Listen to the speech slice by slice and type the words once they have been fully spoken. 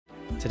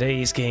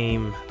Today's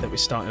game that we're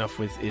starting off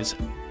with is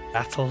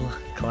Battle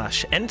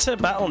Clash. Enter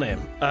battle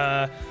name.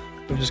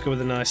 We'll just go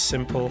with a nice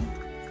simple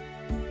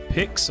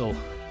Pixel.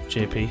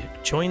 JP.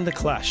 Join the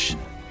clash.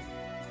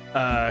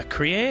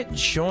 Create,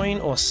 join,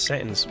 or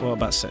settings. What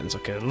about settings?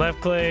 Okay, left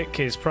click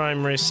is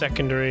primary,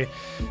 secondary.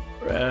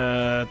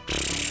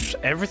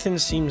 Everything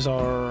seems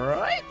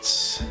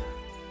alright.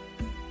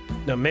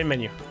 No, main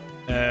menu.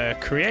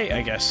 Create,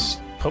 I guess.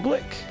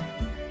 Public?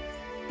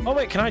 Oh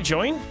wait, can I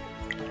join?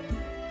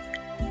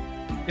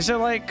 Is there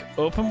like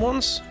open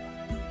ones?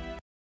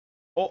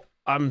 Oh,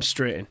 I'm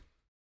straight in.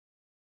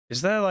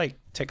 Is there like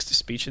text to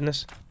speech in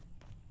this?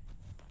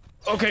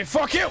 Okay,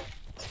 fuck you!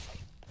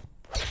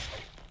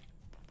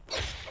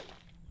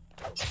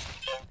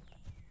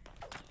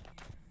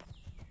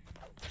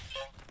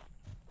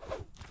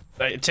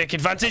 Take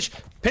advantage.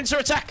 Pincer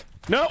attack!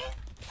 No!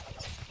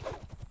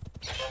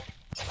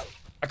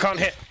 I can't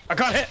hit. I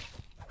can't hit!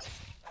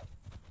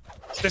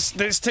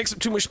 This takes up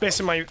too much space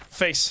in my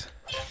face.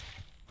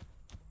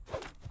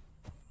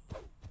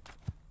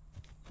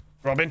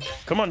 Robin,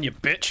 come on, you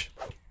bitch.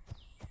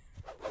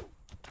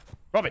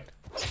 Robin.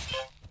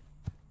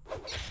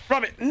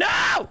 Robin,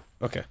 no!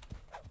 Okay.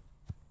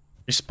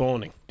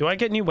 Respawning. Do I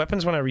get new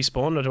weapons when I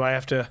respawn, or do I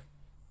have to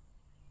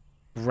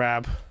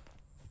grab?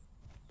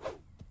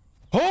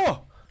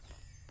 Oh!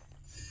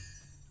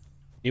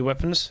 New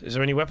weapons? Is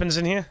there any weapons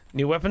in here?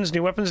 New weapons,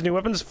 new weapons, new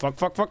weapons. Fuck,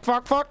 fuck, fuck,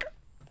 fuck, fuck.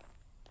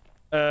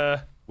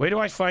 Where do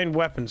I find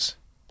weapons?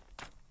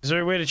 Is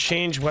there a way to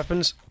change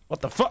weapons?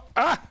 What the fuck?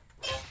 Ah!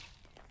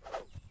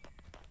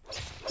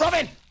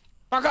 Robin!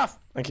 Fuck off!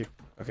 Thank you.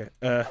 Okay,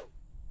 I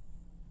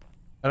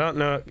don't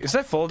know. Is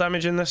there full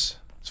damage in this?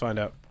 Let's find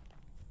out.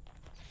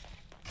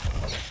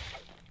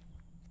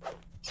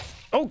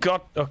 Oh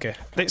god, okay.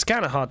 It's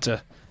kind of hard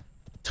to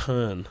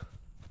turn.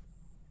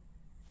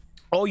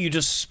 Oh, you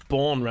just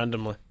spawn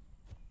randomly.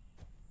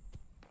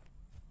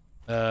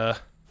 Where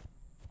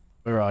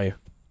are you?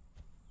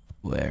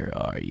 Where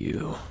are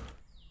you?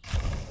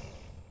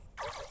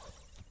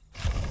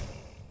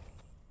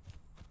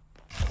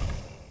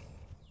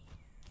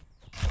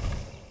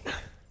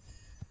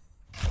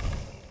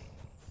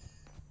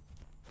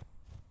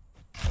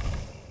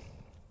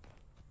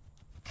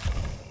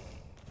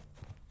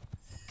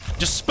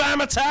 Just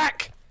spam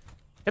attack!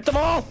 Hit them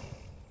all!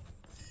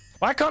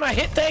 Why can't I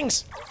hit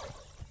things?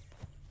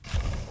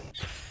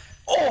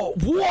 Oh,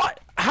 what?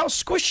 How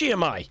squishy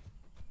am I?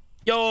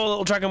 Yo,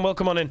 little dragon,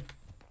 welcome on in.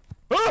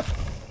 Ah!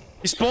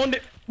 He spawned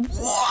it.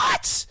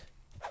 What?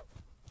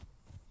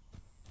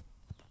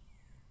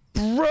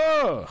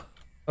 Bro.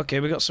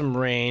 Okay, we got some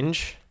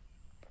range.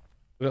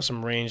 We got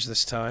some range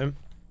this time.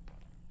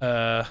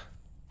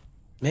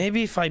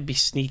 Maybe if I'd be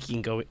sneaky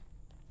and go...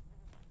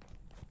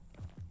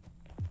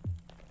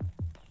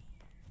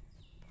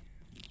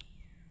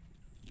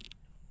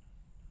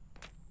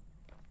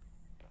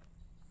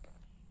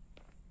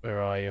 Where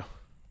are you?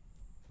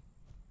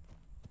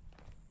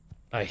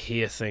 I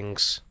hear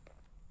things.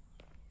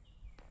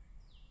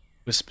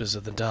 Whispers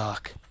of the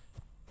dark.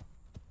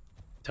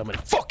 Tell me to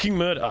fucking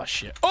murder. Oh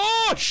shit.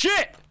 Oh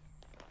shit!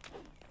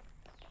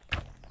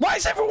 Why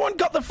has everyone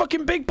got the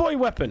fucking big boy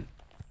weapon?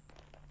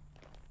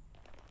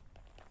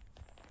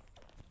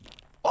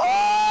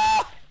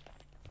 Oh!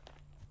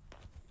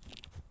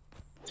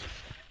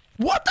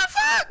 What the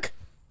fuck?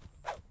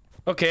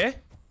 Okay.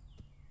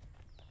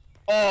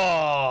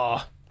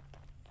 Oh.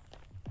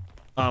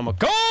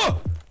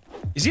 Go!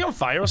 Is he on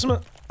fire or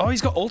something? Oh,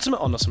 he's got ultimate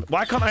on or something.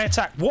 Why can't I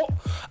attack? What?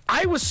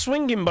 I was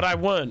swinging, but I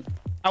weren't.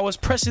 I was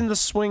pressing the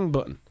swing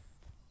button.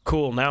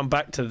 Cool, now I'm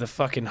back to the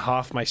fucking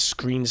half my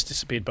screen's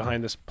disappeared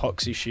behind this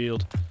poxy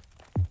shield.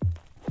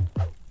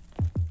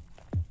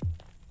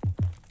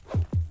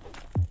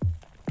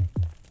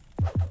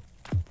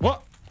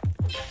 What?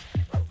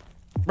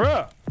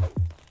 Bruh!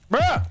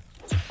 Bruh!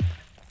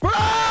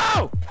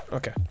 Bro!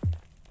 Okay.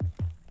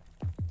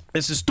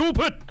 This is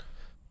stupid!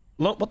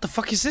 Look, what the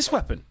fuck is this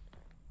weapon?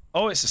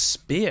 Oh, it's a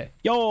spear.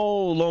 Yo,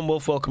 Lone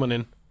Wolf, welcome on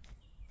in.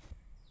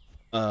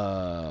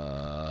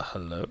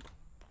 Hello?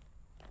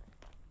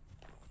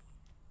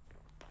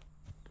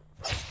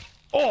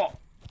 Oh!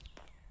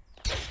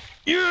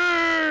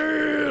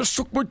 Yeah!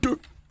 Suck my dick!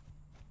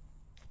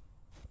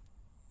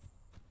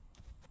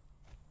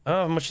 I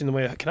don't have much in the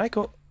way. Can I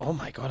go? Oh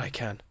my god, I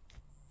can.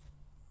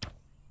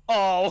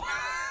 Oh!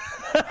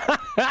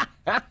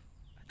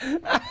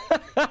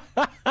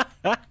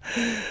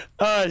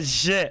 Oh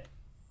shit.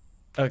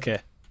 Okay.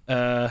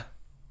 Where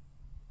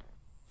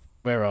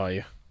are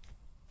you?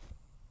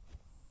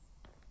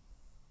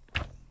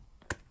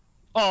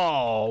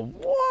 Oh,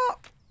 what,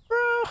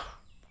 bro?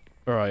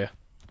 Where are you?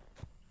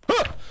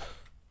 Huh!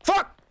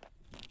 Fuck!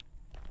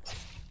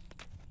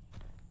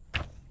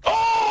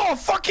 Oh,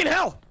 fucking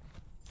hell!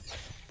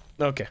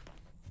 Okay.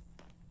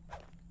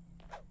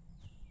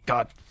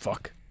 God,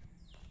 fuck.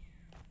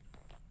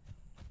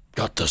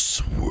 Got the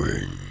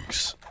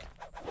swings.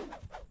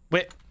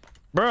 Wait,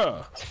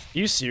 bro,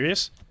 you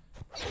serious?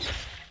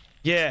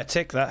 Yeah,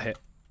 take that hit.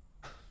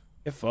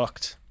 Get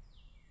fucked.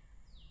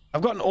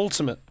 I've got an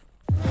ultimate.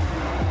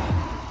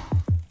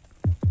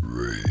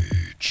 Rage.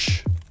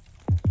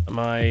 Am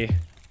I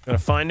gonna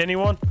find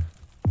anyone?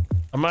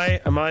 Am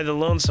I the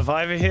lone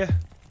survivor here?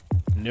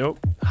 Nope.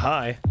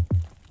 Hi.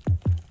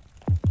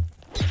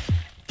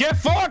 Get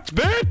fucked,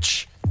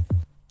 bitch!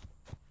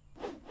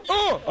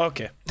 Oh,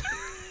 okay.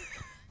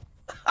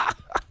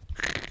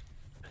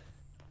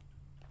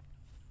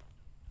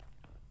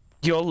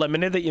 Your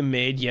lemonade that you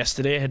made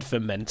yesterday had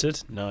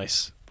fermented?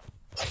 Nice.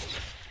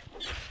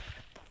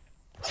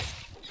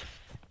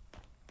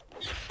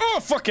 Oh,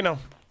 fucking hell.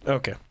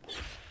 Okay.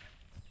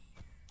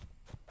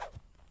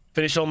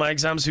 Finish all my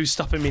exams, who's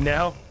stopping me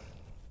now?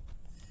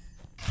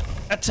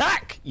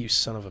 Attack! You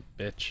son of a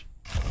bitch.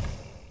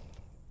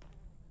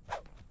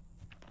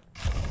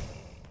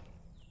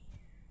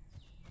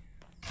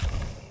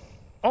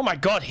 Oh my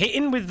god,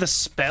 hitting with the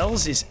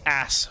spells is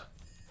ass.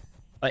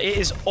 Like, it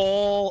is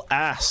all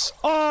ass.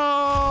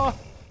 Oh!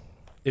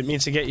 Didn't mean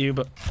to get you,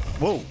 but...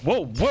 Whoa,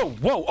 whoa, whoa,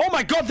 whoa! Oh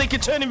my god, they can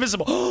turn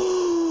invisible!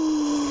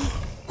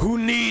 Who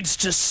needs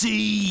to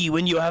see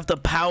when you have the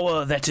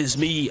power that is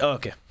me? Oh,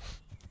 okay.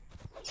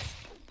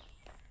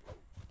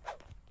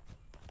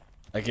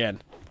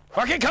 Again.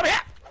 Okay, come here!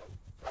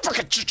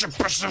 Okay,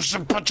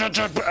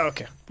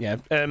 yeah.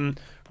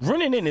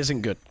 Running in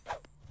isn't good.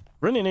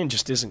 Running in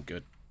just isn't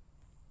good.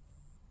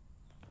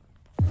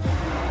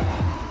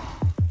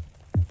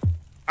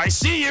 I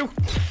see you!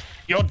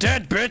 You're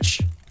dead,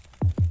 bitch!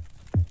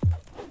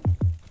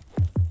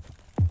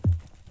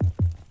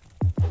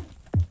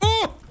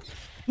 Oh!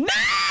 Nah!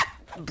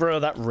 Bro,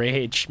 that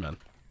rage, man.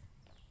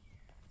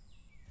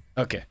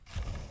 Okay.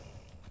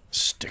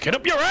 Stick it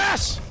up your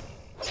ass!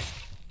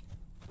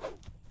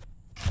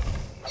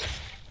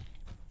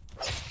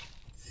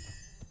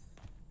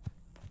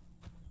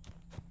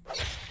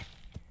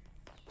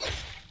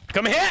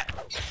 Come here!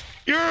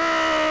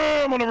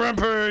 Yeah! I'm on a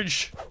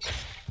rampage!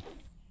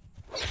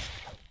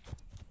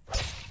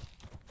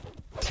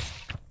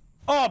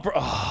 Oh, bro.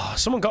 Oh,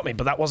 someone got me,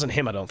 but that wasn't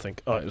him, I don't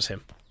think. Oh, it was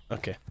him.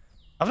 Okay.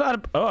 I've not had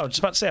a... Oh, I was just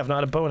about to say, I've not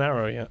had a bow and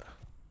arrow yet.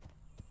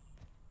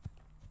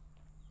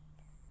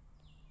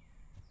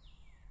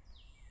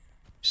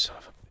 Son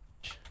of a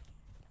bitch.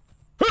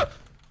 Huh!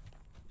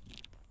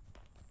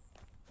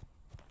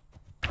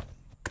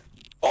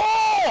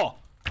 Oh!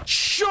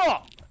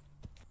 Shot!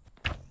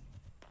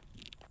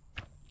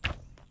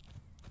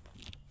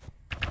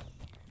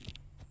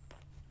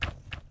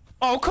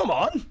 Oh, come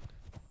on!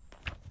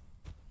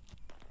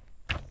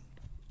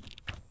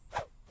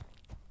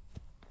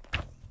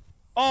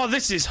 Oh,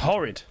 this is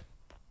horrid.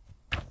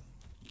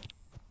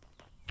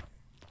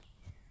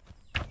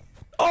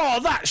 Oh,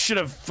 that should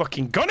have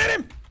fucking gone at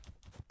him!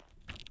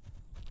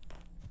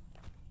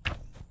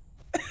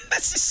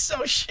 This is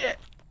so shit.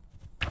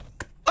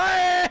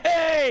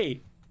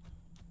 Hey!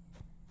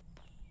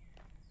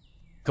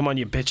 Come on,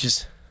 you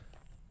bitches.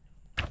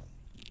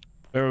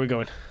 Where are we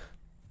going?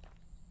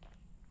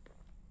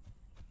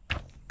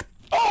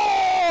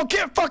 Oh,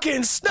 get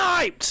fucking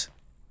sniped!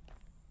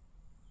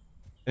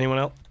 Anyone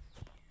else?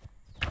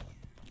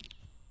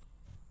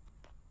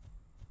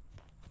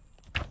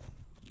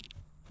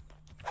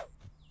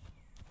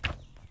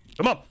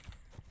 Come on!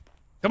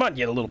 Come on,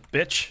 you little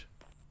bitch!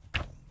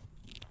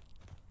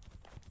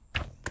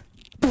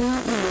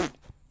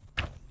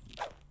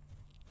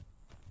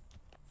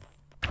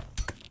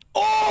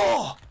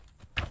 Oh!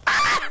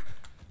 Ah!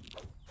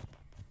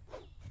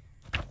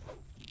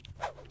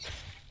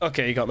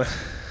 Okay, you got me.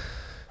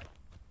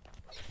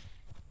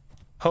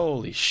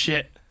 Holy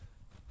shit.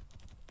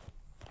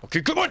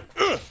 Okay, come on!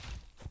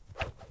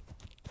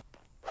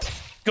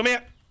 Come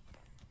here!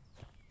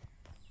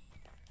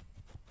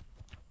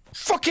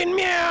 Fucking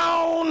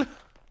meow!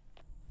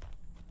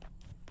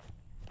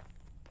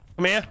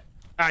 Come here.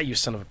 Ah, you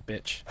son of a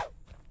bitch.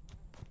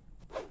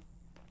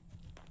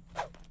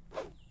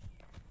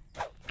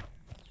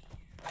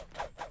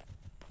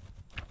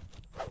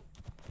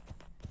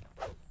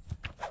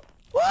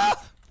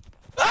 Ah!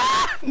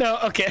 Ah! No,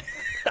 okay.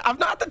 I've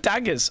not had the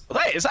daggers.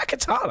 Wait, is that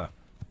katana?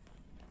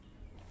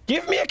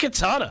 Give me a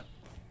katana.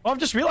 Oh, I've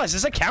just realized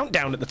there's a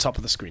countdown at the top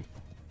of the screen.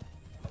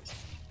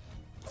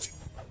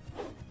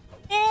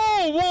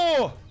 Oh,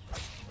 whoa!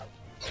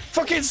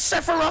 Fucking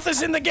Sephiroth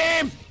is in the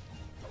game!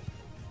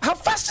 How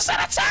fast does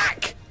that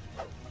attack?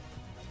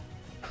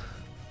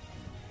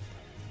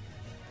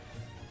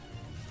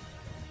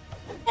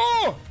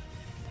 Oh!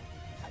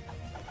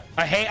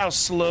 I hate how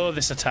slow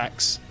this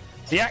attacks.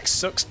 The axe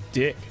sucks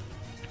dick.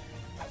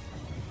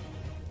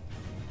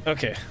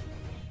 Okay.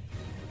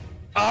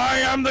 I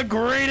am the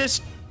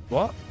greatest...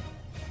 What?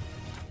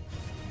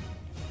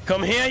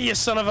 Come here, you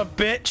son of a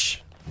bitch!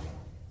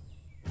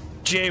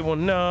 J1,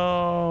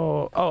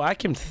 no. Oh, I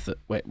can...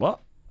 Wait, what?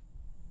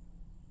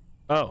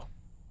 Oh.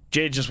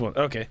 J just won.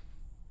 Okay.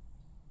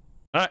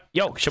 Alright,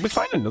 yo, shall we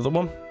find another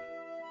one?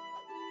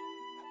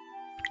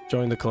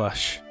 Join the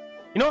clash.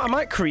 You know what? I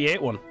might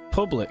create one.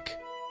 Public.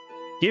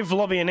 Give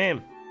lobby a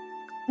name.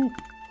 Ooh.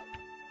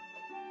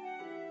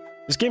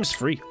 This game's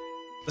free.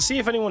 Let's see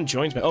if anyone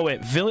joins me. Oh,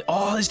 wait. Village.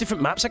 Oh, there's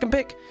different maps I can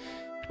pick.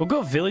 We'll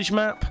go village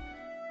map.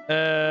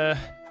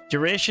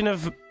 Duration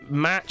of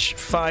match,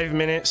 5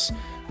 minutes.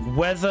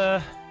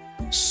 Weather.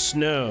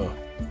 Snow.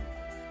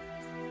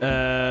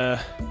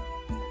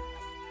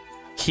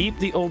 Keep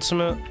the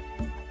ultimate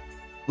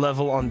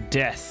level on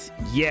death.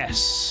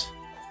 Yes.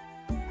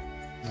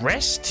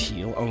 Rest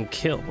heal on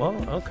kill.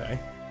 Well, okay.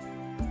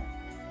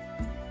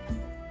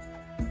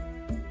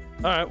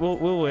 Alright,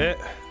 we'll wait.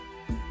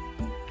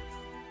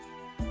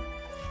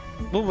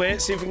 We'll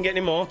wait, see if we can get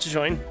any more to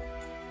join.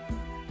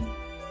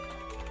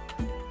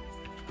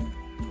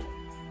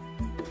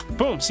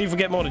 Boom, see if we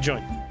get more to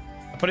join.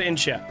 I'll put it in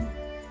chat.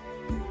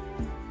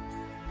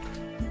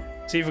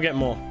 See if we get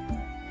more.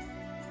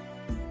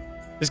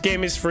 This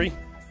game is free.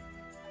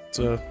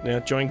 So, yeah,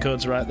 join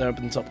code's right there up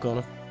in the top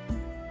corner.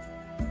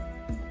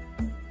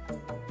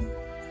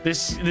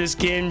 This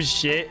game's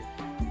shit.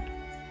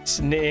 It's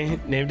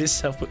named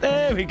itself, but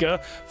there we go.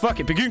 Fuck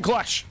it, begin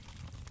clash.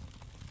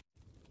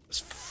 Let's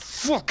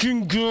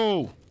fucking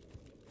go.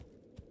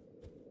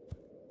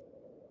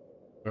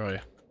 Where are you?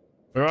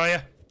 Where are you?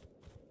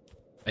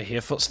 I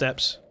hear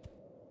footsteps.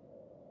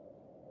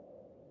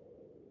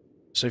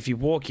 So if you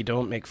walk, you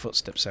don't make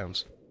footstep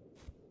sounds.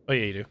 Oh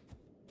yeah, you do.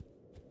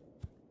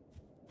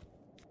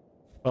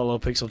 Follow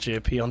Pixel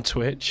JP on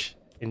Twitch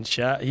in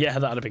chat. Yeah,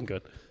 that'd have been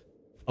good.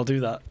 I'll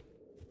do that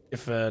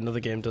if another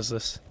game does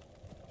this.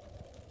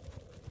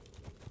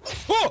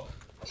 Oh!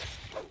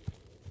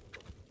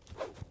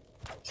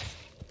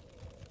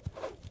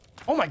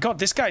 Oh my god,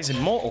 this guy's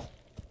immortal.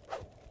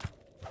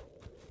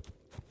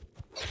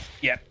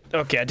 Yeah,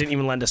 okay, I didn't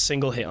even land a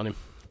single hit on him.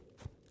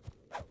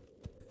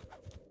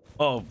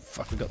 Oh,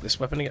 fuck, we got this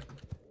weapon again.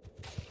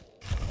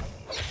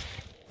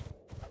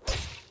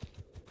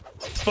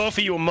 Both of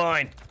you are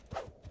mine.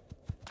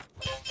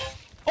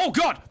 Oh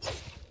god!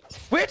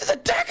 Where did the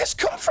daggers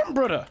come from,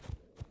 brother?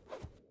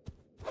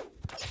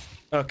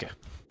 Okay.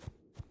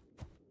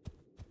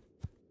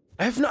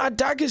 I have not had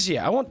daggers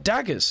yet. I want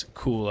daggers.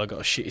 Cool, I got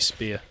a shitty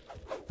spear.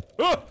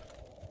 Oh!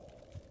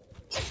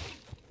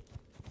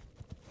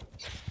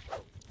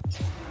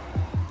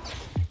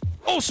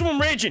 Oh, someone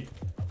raging!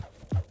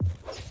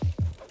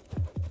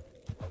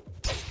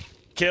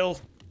 Kill.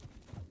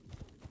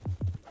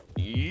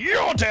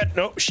 You're dead!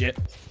 No, shit.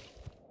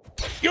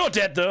 You're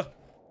dead, though.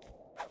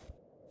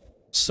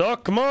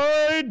 Suck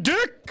my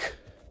dick!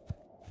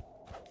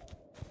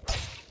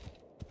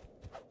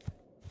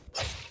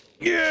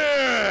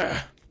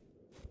 Yeah!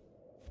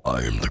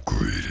 I am the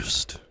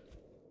greatest.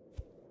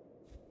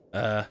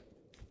 I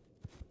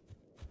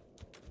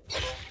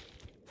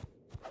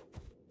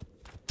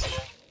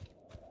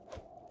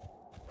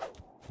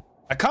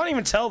can't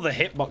even tell the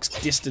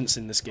hitbox distance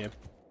in this game.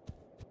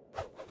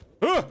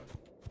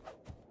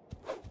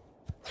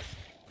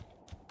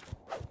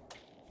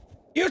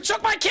 You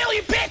took my kill,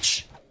 you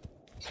bitch!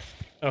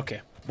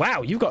 Okay.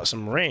 Wow, you got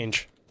some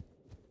range.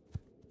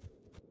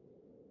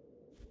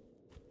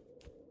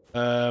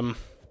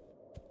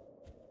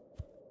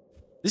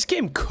 This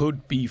game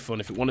could be fun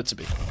if it wanted to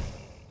be.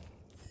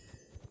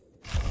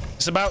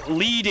 It's about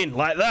leading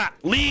like that.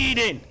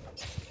 Leading!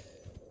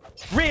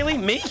 Really?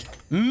 Me?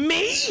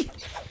 Me?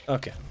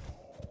 Okay.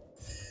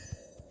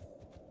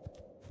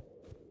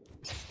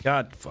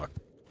 God, fuck.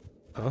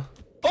 Huh?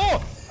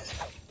 Oh!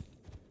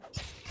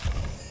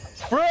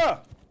 Bruh!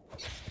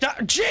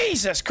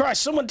 Jesus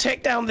Christ, someone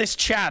take down this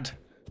Chad.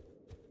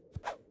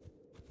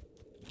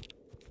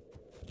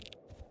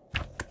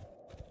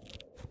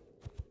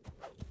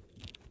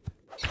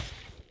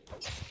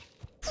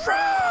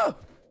 Bruh!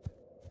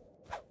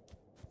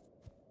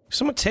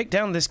 Someone take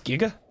down this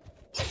Giga?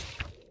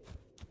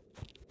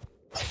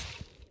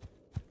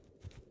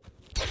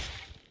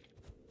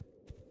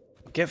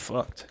 Get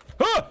fucked.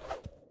 Oh!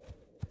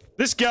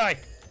 This guy!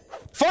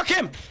 Fuck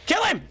him!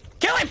 Kill him!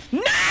 Kill him!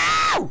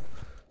 No!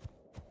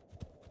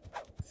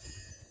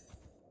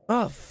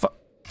 Oh, fuck.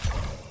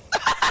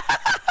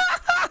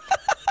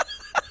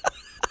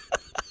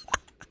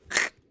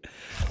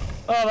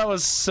 Oh, that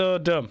was so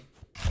dumb.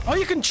 Oh,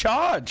 you can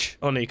charge.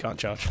 Oh, no, you can't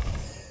charge.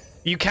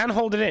 You can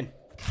hold it in.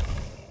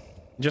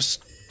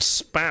 Just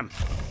spam.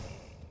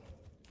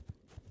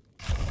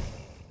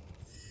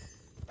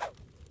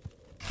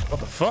 What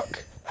the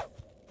fuck?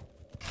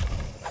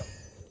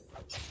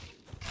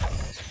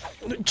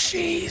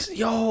 Jeez,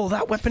 yo,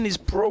 that weapon is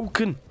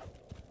broken.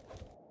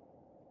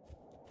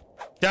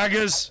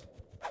 Daggers.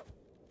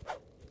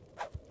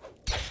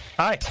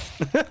 Hi.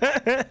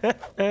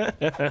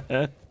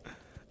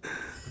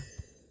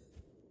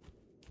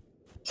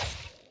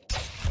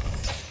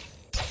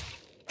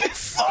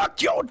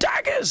 Fuck your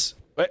daggers.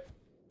 Wait,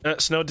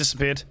 snow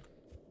disappeared.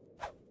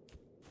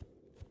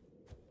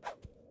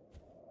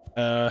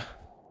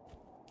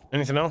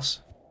 Anything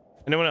else?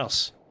 Anyone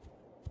else?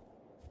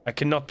 I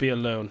cannot be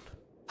alone.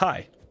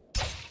 Hi.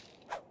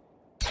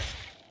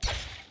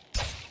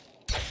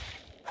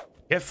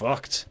 Get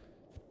fucked.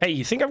 Hey,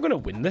 you think I'm gonna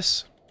win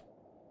this?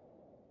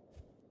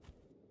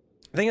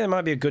 I think there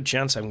might be a good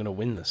chance I'm gonna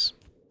win this.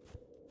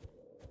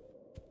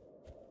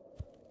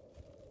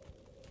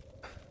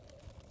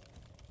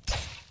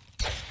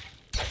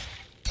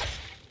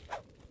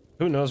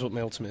 Who knows what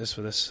my ultimate is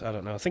for this? I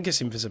don't know. I think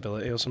it's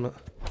invisibility or something.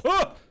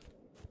 Oh!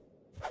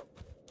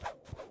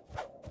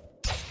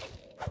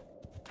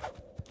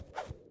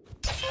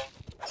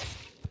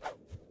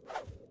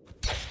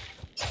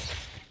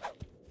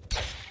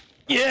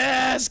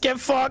 Yes, get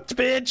fucked,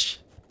 bitch.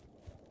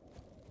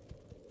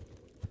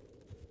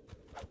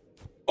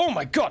 Oh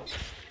my god.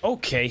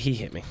 Okay, he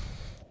hit me.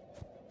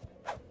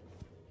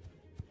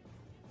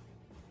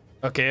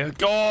 Okay.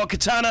 Oh,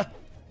 katana.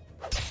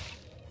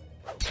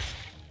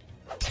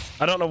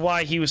 I don't know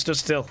why he was stood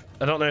still.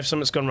 I don't know if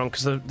something's gone wrong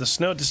because the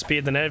snow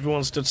disappeared, then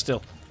everyone stood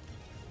still.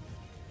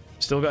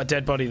 Still got a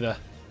dead body there.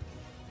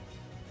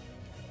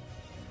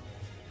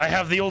 I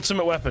have the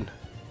ultimate weapon.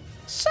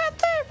 Set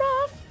them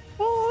off.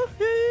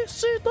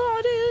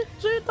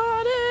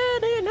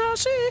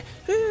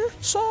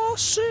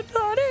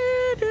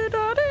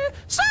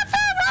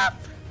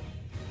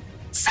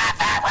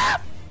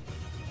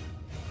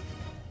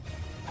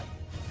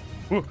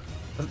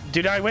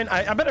 Did I win?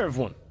 I better have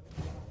won.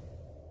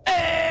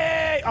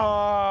 Hey!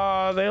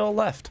 Oh, they all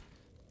left.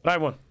 But I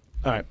won.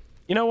 Alright.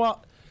 You know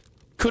what?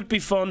 Could be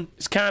fun.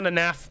 It's kind of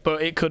naff,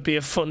 but it could be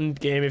a fun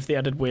game if they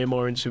added way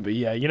more into it. But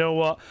yeah, you know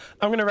what?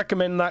 I'm going to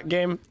recommend that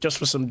game just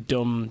for some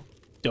dumb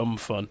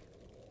fun.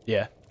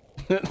 Yeah.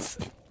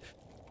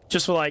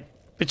 Just for, like,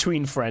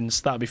 between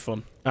friends. That'd be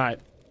fun. Alright.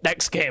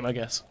 Next game, I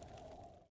guess.